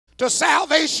to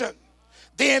salvation,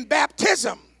 then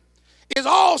baptism is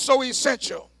also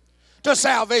essential to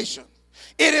salvation.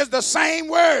 It is the same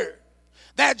word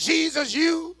that Jesus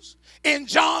used in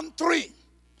John 3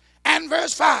 and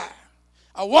verse 5.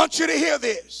 I want you to hear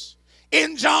this.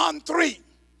 In John 3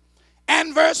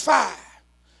 and verse 5,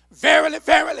 verily,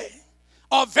 verily,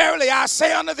 or verily I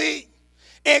say unto thee,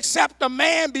 except a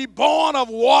man be born of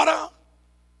water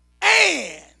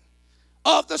and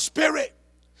of the Spirit,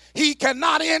 he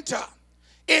cannot enter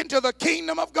into the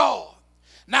kingdom of God.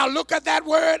 Now look at that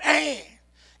word and.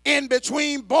 In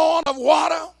between born of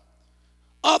water,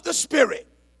 of the Spirit.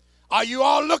 Are you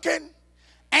all looking?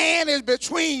 And is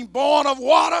between born of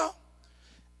water,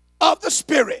 of the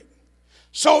Spirit.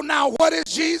 So now what is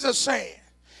Jesus saying?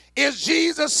 Is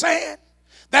Jesus saying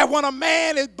that when a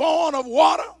man is born of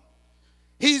water,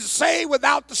 he's saved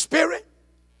without the Spirit?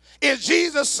 Is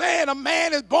Jesus saying a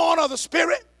man is born of the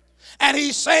Spirit and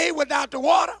he's saved without the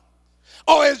water?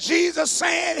 Or is Jesus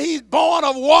saying he's born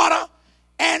of water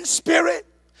and Spirit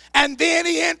and then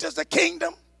he enters the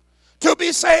kingdom to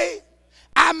be saved?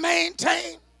 I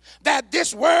maintain that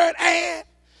this word and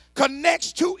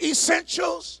connects two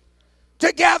essentials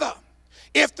together.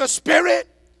 If the Spirit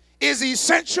is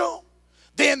essential,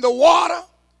 then the water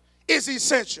is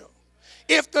essential.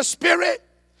 If the Spirit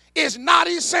is not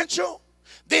essential,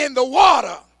 then the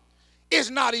water is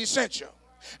not essential.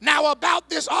 Now about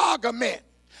this argument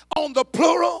on the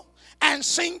plural and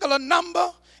singular number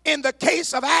in the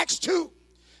case of Acts 2,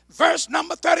 verse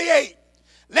number 38,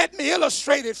 let me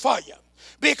illustrate it for you.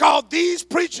 Because these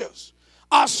preachers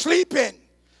are sleeping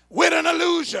with an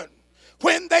illusion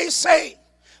when they say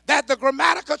that the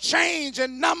grammatical change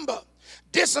in number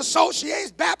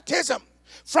disassociates baptism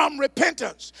from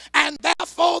repentance, and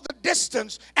therefore the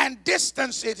distance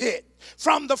is it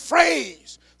from the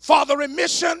phrase for the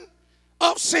remission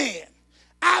of sin.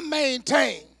 I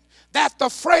maintain that the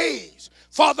phrase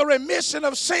for the remission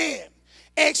of sin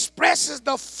expresses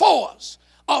the force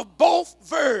of both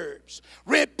verbs.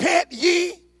 Repent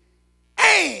ye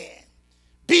and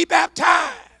be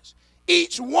baptized,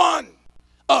 each one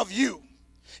of you.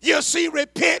 You see,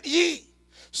 repent ye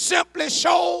simply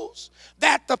shows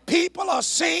that the people are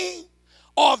seen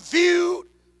or viewed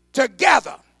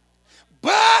together.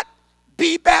 But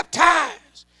be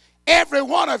baptized, every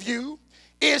one of you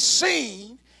is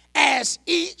seen as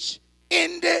each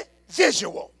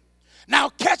individual. Now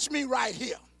catch me right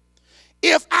here.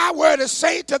 If I were to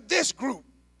say to this group,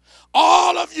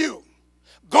 all of you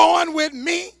going with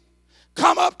me,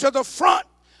 come up to the front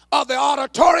of the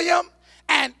auditorium,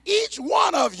 and each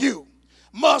one of you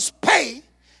must pay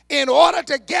in order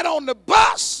to get on the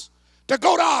bus to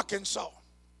go to Arkansas.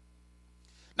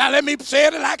 Now let me say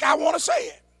it like I want to say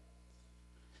it.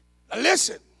 Now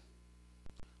listen,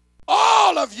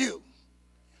 all of you,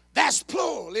 that's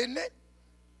plural, isn't it?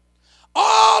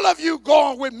 All of you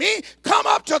going with me, come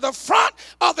up to the front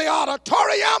of the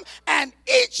auditorium, and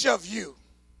each of you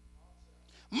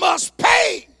must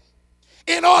pay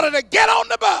in order to get on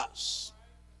the bus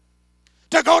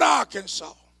to go to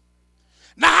Arkansas.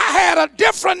 Now, I had a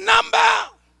different number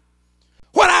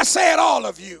when I said all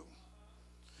of you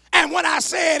and when I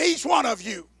said each one of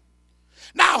you.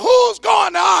 Now, who's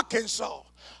going to Arkansas?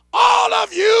 All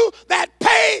of you that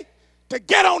pay to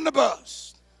get on the bus.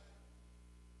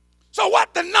 So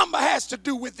what the number has to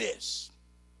do with this?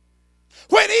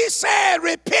 When he said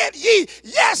repent ye,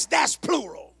 yes, that's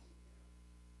plural.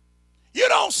 You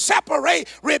don't separate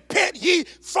repent ye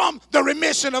from the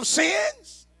remission of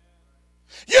sins.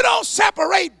 You don't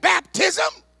separate baptism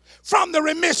from the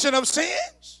remission of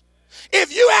sins.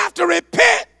 If you have to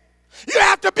repent, you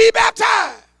have to be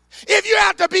baptized. If you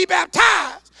have to be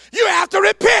baptized, you have to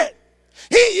repent.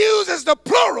 He uses the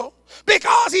plural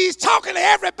because he's talking to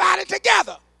everybody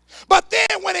together. But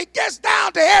then when it gets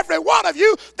down to every one of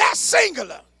you, that's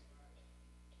singular.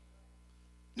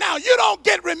 Now, you don't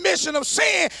get remission of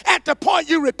sin at the point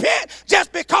you repent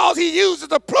just because he uses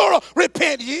the plural,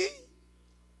 repent ye.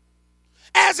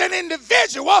 As an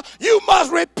individual, you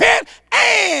must repent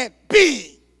and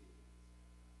be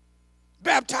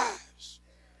baptized.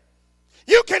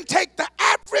 You can take the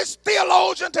average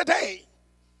theologian today,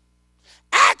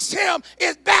 ask him,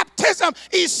 is baptism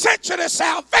essential to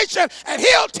salvation? And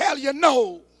he'll tell you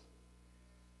no.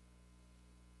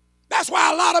 That's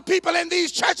why a lot of people in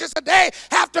these churches today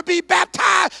have to be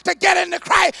baptized to get into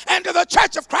Christ and to the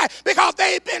church of Christ, because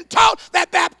they've been taught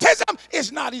that baptism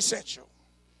is not essential.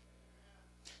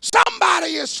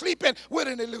 Somebody is sleeping with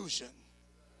an illusion.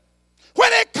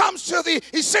 When it comes to the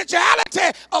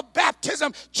essentiality of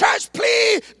baptism, church,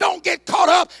 please don't get caught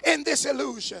up in this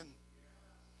illusion.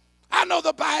 I know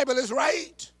the Bible is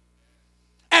right,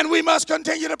 And we must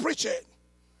continue to preach it.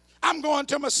 I'm going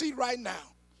to my seat right now.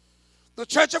 The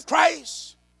church of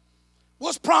Christ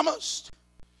was promised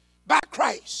by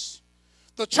Christ.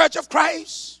 The church of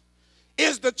Christ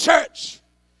is the church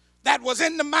that was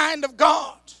in the mind of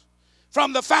God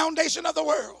from the foundation of the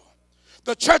world.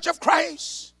 The church of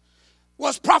Christ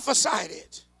was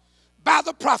prophesied by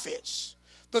the prophets.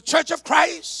 The church of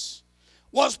Christ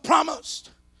was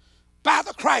promised by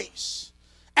the Christ.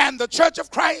 And the church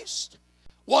of Christ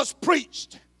was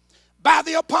preached by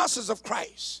the apostles of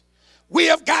Christ. We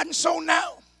have gotten so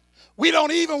now, we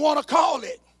don't even want to call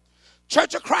it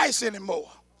Church of Christ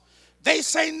anymore. They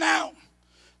say now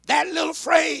that little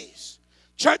phrase,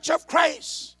 Church of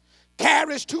Christ,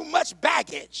 carries too much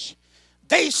baggage.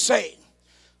 They say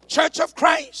Church of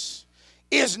Christ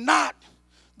is not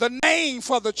the name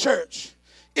for the church.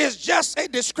 It's just a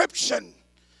description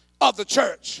of the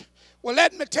church. Well,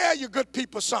 let me tell you good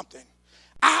people something.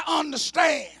 I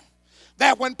understand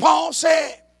that when Paul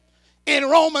said in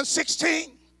Romans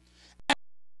 16,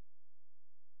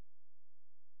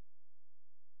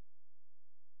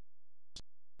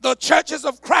 the churches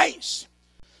of Christ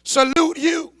salute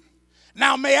you.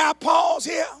 Now may I pause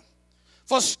here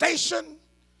for station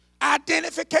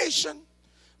identification?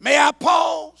 May I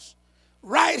pause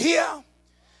right here?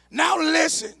 Now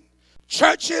listen,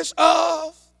 churches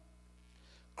of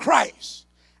Christ.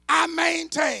 I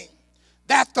maintain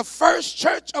that the first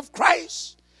church of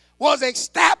Christ was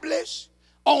established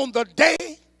on the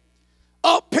day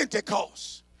of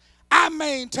Pentecost. I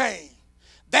maintain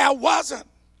there wasn't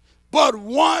but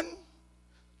one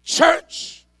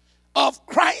church of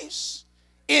Christ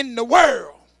in the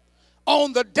world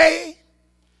on the day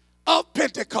of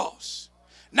Pentecost.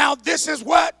 Now this is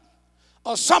what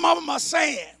some of them are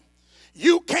saying.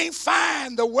 You can't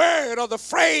find the word or the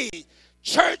phrase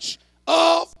Church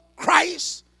of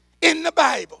Christ in the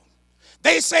Bible.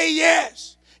 They say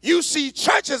yes, you see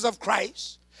churches of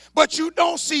Christ, but you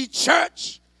don't see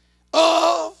Church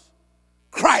of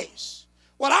Christ.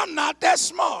 Well, I'm not that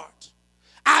smart.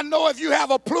 I know if you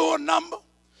have a plural number,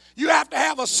 you have to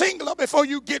have a singular before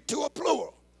you get to a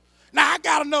plural. Now, I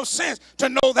got enough sense to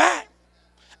know that.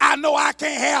 I know I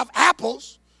can't have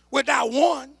apples without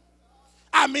one.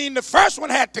 I mean, the first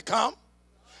one had to come.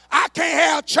 I can't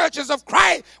have churches of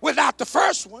Christ without the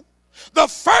first one. The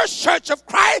first church of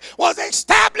Christ was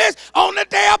established on the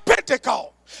day of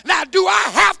Pentecost. Now, do I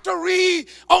have to read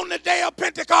on the day of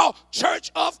Pentecost,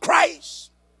 Church of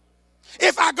Christ?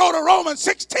 If I go to Romans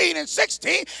 16 and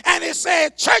 16 and it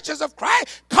says churches of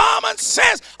Christ, common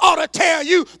sense ought to tell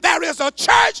you there is a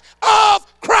church of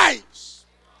Christ.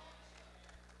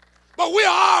 But we're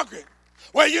arguing.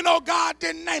 Well, you know, God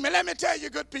didn't name it. Let me tell you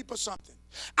good people something.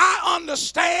 I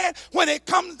understand when it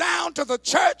comes down to the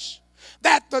church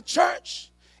that the church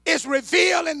is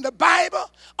revealed in the Bible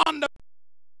on the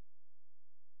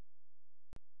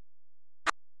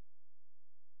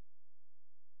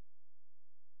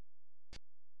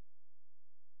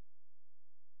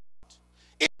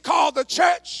it's called the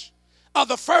church of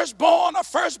the firstborn or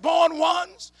firstborn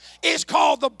ones. It's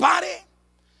called the body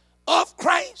of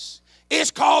Christ.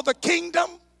 It's called the kingdom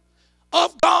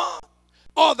of God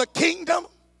or the kingdom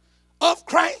of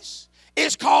Christ.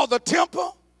 It's called the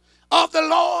temple of the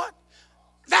Lord.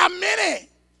 There are many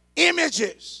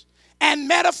images and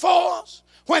metaphors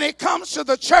when it comes to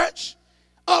the church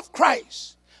of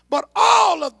Christ, but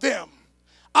all of them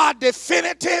are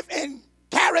definitive in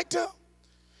character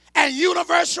and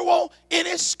universal in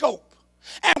its scope.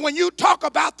 And when you talk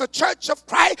about the church of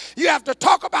Christ, you have to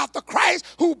talk about the Christ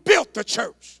who built the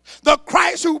church. The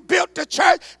Christ who built the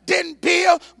church didn't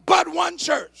build but one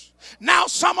church. Now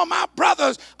some of my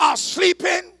brothers are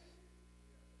sleeping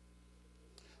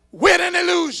with an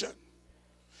illusion.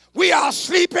 We are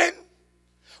sleeping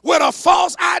with a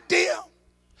false idea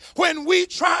when we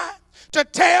try to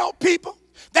tell people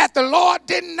that the Lord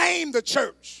didn't name the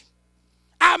church.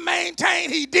 I maintain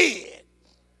he did.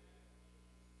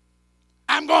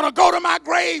 I'm going to go to my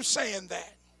grave saying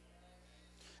that.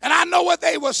 And I know what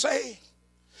they will say.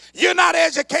 You're not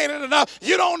educated enough.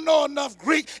 You don't know enough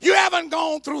Greek. You haven't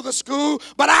gone through the school.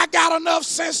 But I got enough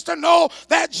sense to know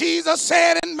that Jesus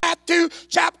said in Matthew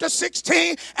chapter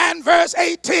 16 and verse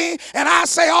 18, and I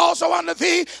say also unto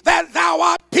thee that thou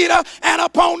art Peter, and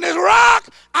upon this rock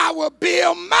I will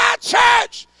build my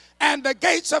church, and the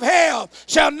gates of hell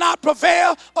shall not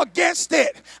prevail against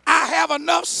it. I have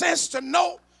enough sense to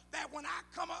know that when I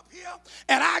come up here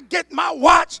and I get my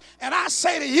watch and I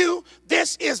say to you,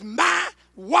 this is my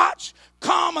watch.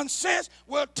 Common sense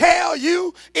will tell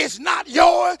you it's not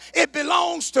yours. It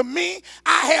belongs to me.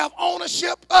 I have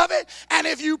ownership of it. And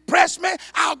if you press me,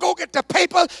 I'll go get the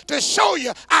paper to show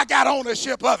you I got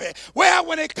ownership of it. Well,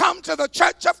 when it comes to the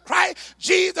church of Christ,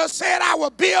 Jesus said, I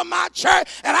will build my church,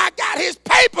 and I got his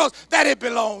papers that it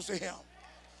belongs to him.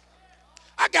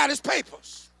 I got his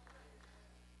papers.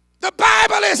 The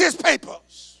Bible is his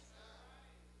papers.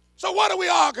 So what are we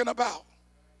arguing about?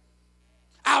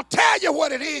 I'll tell you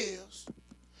what it is.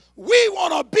 We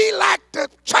want to be like the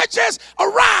churches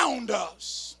around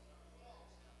us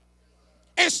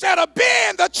instead of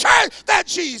being the church that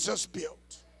Jesus built.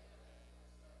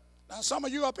 Now, some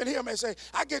of you up in here may say,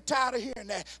 I get tired of hearing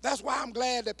that. That's why I'm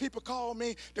glad that people call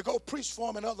me to go preach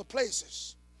for them in other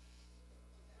places.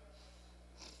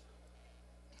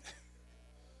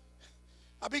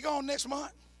 I'll be gone next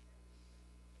month.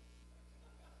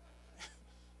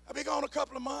 I'll be gone a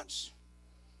couple of months.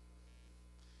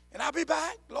 And I'll be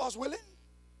back, Lord's willing.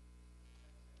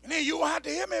 And then you won't have to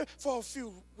hear me for a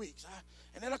few weeks.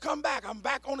 And then I'll come back. I'm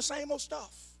back on the same old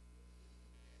stuff.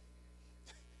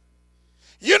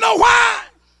 You know why?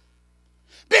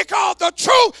 Because the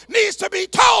truth needs to be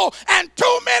told, and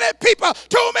too many people,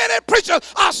 too many preachers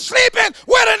are sleeping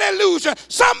with an illusion.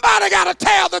 Somebody got to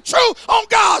tell the truth on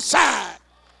God's side.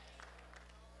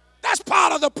 That's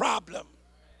part of the problem.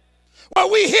 Well,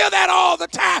 we hear that all the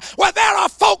time. Well, there are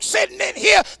folks sitting in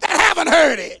here that haven't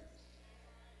heard it.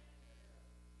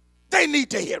 They need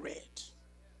to hear it.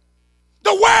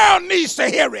 The world needs to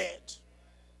hear it.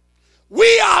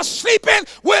 We are sleeping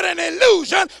with an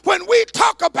illusion when we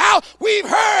talk about we've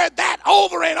heard that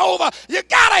over and over. You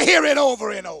got to hear it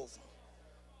over and over.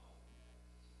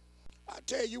 I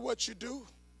tell you what you do.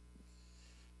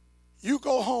 You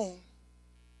go home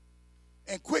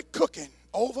and quit cooking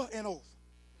over and over.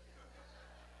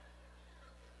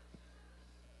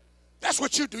 That's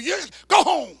what you do. You just go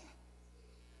home.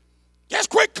 Just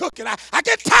quit cooking. I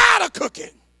get tired of cooking.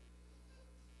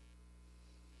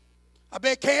 I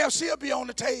bet KFC will be on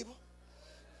the table.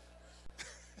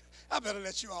 I better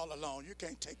let you all alone. You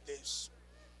can't take this.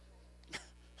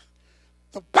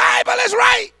 The Bible is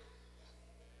right.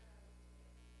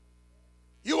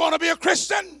 You want to be a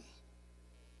Christian?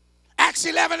 Acts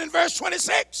 11 and verse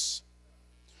 26.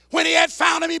 When he had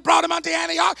found him, he brought him unto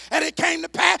Antioch, and it came to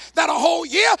pass that a whole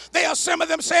year they assembled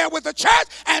themselves with the church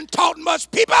and taught much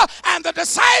people, and the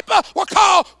disciples were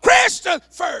called Christians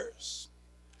first.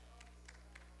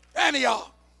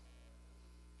 Antioch.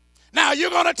 Now you're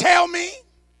going to tell me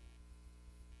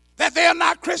that they're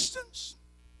not Christians?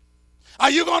 Are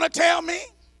you going to tell me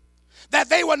that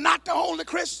they were not the only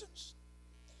Christians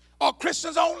or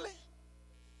Christians only?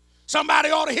 Somebody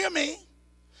ought to hear me.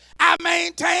 I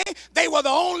maintain they were the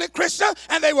only Christians,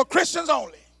 and they were Christians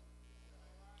only.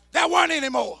 There weren't any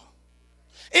more.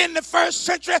 In the first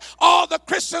century, all the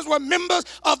Christians were members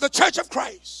of the Church of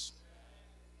Christ.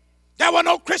 There were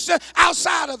no Christians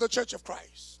outside of the Church of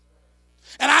Christ.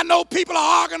 And I know people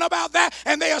are arguing about that,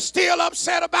 and they are still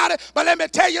upset about it. But let me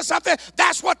tell you something.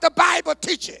 That's what the Bible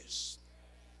teaches.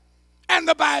 And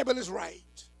the Bible is right.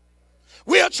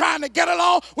 We are trying to get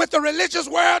along with the religious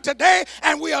world today,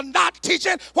 and we are not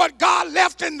teaching what God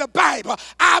left in the Bible.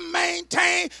 I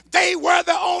maintain they were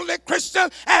the only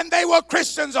Christians, and they were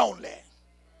Christians only.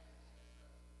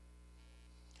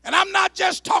 And I'm not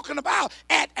just talking about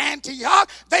at Antioch.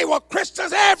 They were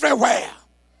Christians everywhere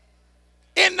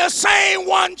in the same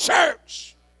one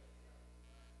church.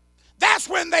 That's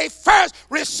when they first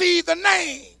received the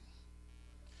name.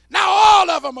 Now all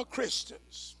of them are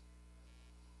Christians.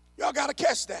 Y'all got to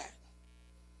catch that.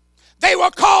 They were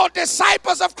called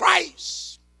disciples of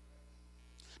Christ,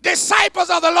 disciples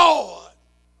of the Lord.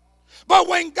 But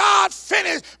when God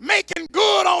finished making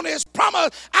good on his promise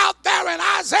out there in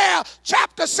Isaiah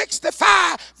chapter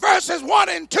 65, verses 1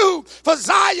 and 2, for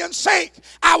Zion's sake,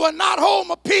 I will not hold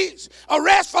my peace, a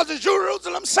rest for the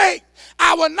Jerusalem's sake.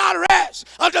 I will not rest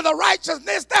until the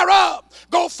righteousness thereof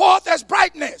go forth as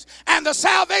brightness, and the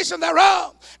salvation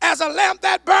thereof as a lamp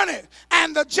that burneth,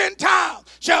 and the Gentiles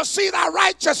shall see thy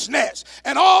righteousness,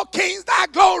 and all kings thy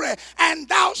glory, and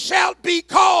thou shalt be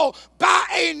called by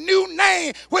a new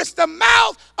name, which the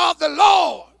mouth of the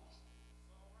Lord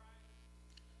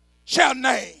shall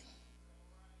name.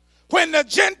 When the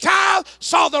Gentiles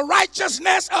saw the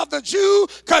righteousness of the Jew,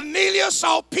 Cornelius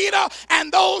saw Peter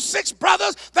and those 6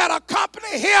 brothers that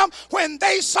accompanied him. When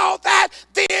they saw that,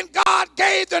 then God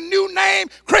gave the new name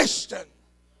Christian.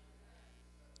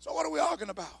 So what are we arguing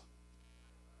about?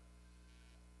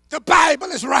 The Bible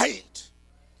is right.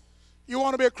 You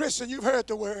want to be a Christian, you've heard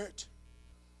the word.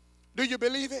 Do you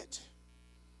believe it?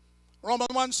 Romans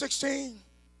 1:16.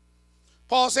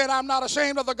 Paul said, I'm not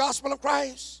ashamed of the gospel of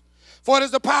Christ, for it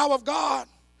is the power of God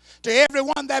to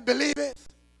everyone that believeth,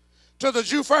 to the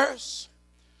Jew first,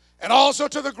 and also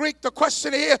to the Greek. The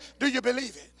question is, do you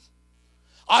believe it?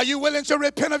 Are you willing to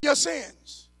repent of your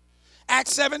sins?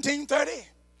 Acts 17:30.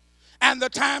 And the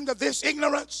time of this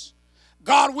ignorance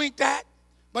God winked at,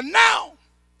 but now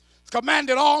it's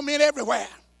commanded all men everywhere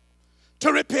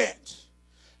to repent,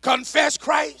 confess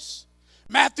Christ.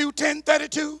 Matthew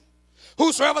 10:32.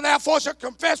 Whosoever therefore shall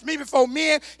confess me before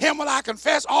men, him will I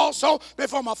confess also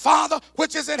before my Father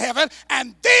which is in heaven,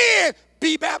 and then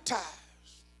be baptized.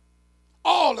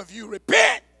 All of you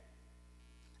repent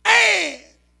and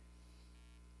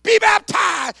be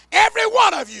baptized, every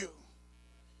one of you.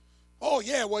 Oh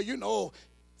yeah, well, you know,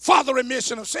 for the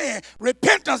remission of sin.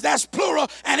 Repentance, that's plural,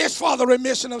 and it's for the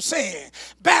remission of sin.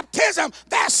 Baptism,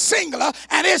 that's singular,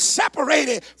 and it's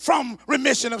separated from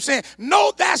remission of sin.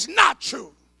 No, that's not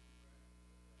true.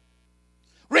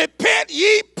 Repent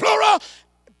ye, plural,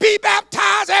 be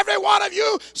baptized, every one of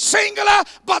you, singular,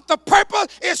 but the purpose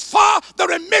is for the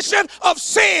remission of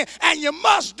sin, and you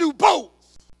must do both.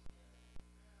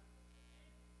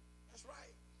 That's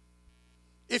right.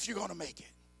 If you're going to make it.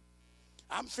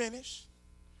 I'm finished.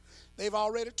 They've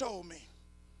already told me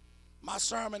my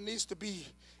sermon needs to be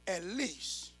at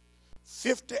least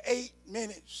 58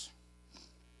 minutes.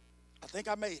 I think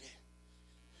I made it.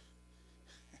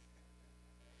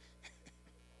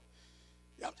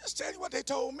 I'm just telling you what they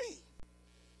told me.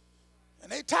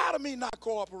 And they tired of me not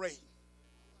cooperating.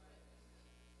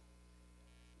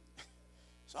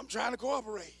 So I'm trying to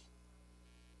cooperate.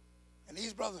 And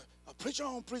these brothers, a preacher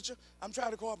on preacher, I'm trying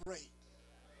to cooperate.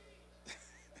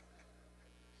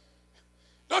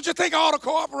 Don't you think I ought to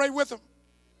cooperate with them?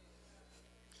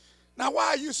 Now, why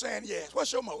are you saying yes?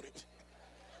 What's your motive?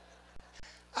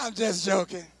 I'm just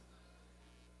joking.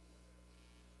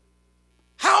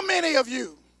 How many of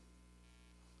you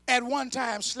at one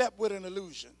time slept with an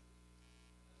illusion?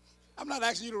 I'm not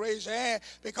asking you to raise your hand,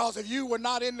 because if you were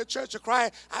not in the Church of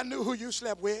Christ, I knew who you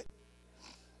slept with.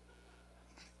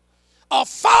 A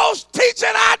false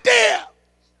teaching idea.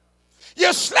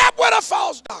 You slept with a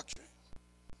false doctrine.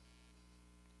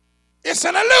 It's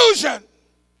an illusion.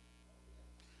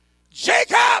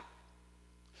 Jacob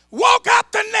woke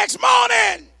up the next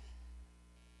morning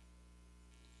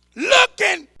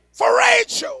looking for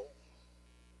Rachel.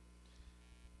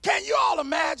 Can you all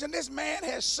imagine? This man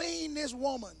has seen this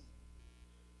woman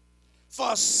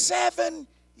for 7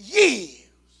 years.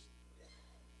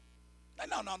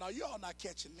 No, you all not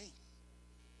catching me.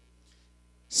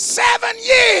 7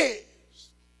 years.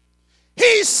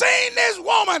 He's seen this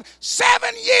woman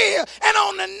 7 years, and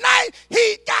on the night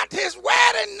he got his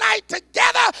wedding night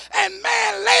together, and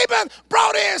man, Laban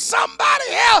brought in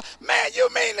somebody else. Man, you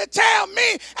mean to tell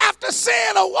me after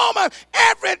seeing a woman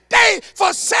every day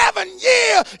for 7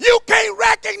 years, you can't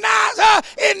recognize her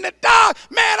in the dark?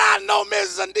 Man, I know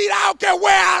Mrs. Anita, I don't care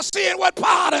where I see it, what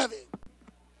part of it.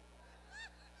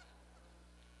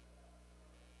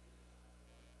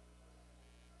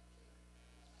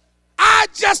 I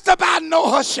just about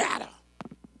know her shadow.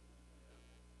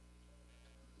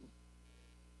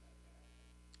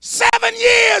 7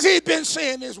 years he's been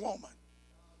seeing this woman.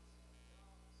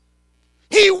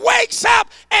 He wakes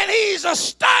up and he's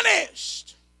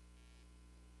astonished.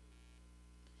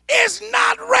 It's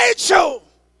not Rachel.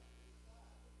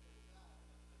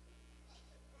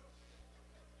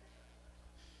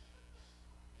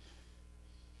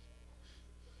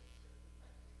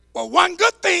 Well, one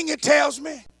good thing it tells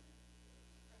me,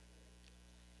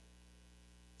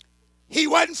 he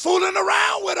wasn't fooling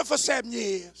around with her for 7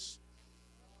 years.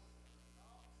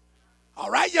 All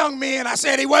right, young men, I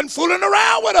said he wasn't fooling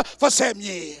around with her for 7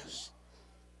 years.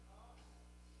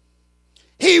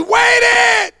 He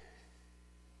waited.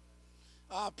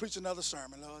 I'll preach another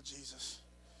sermon, Lord Jesus.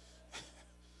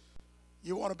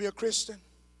 You want to be a Christian?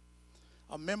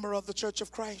 A member of the Church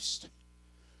of Christ?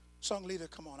 Song leader,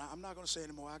 come on. I'm not going to say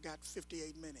anymore. I got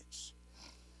 58 minutes.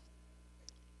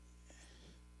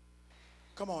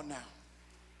 Come on now.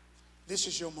 This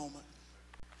is your moment.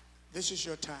 This is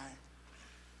your time.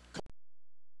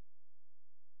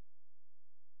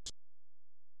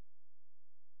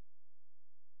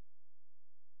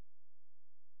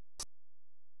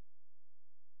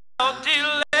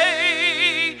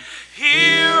 Delay,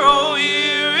 hear, oh,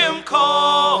 hear him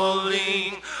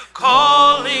calling,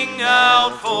 calling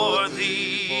out for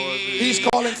thee. He's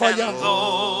calling for you.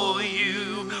 Though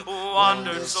you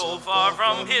wandered so far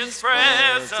from his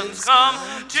presence, come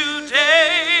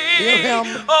today. Hear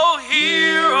him. Oh,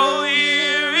 hear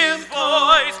his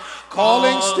voice,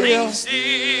 calling still.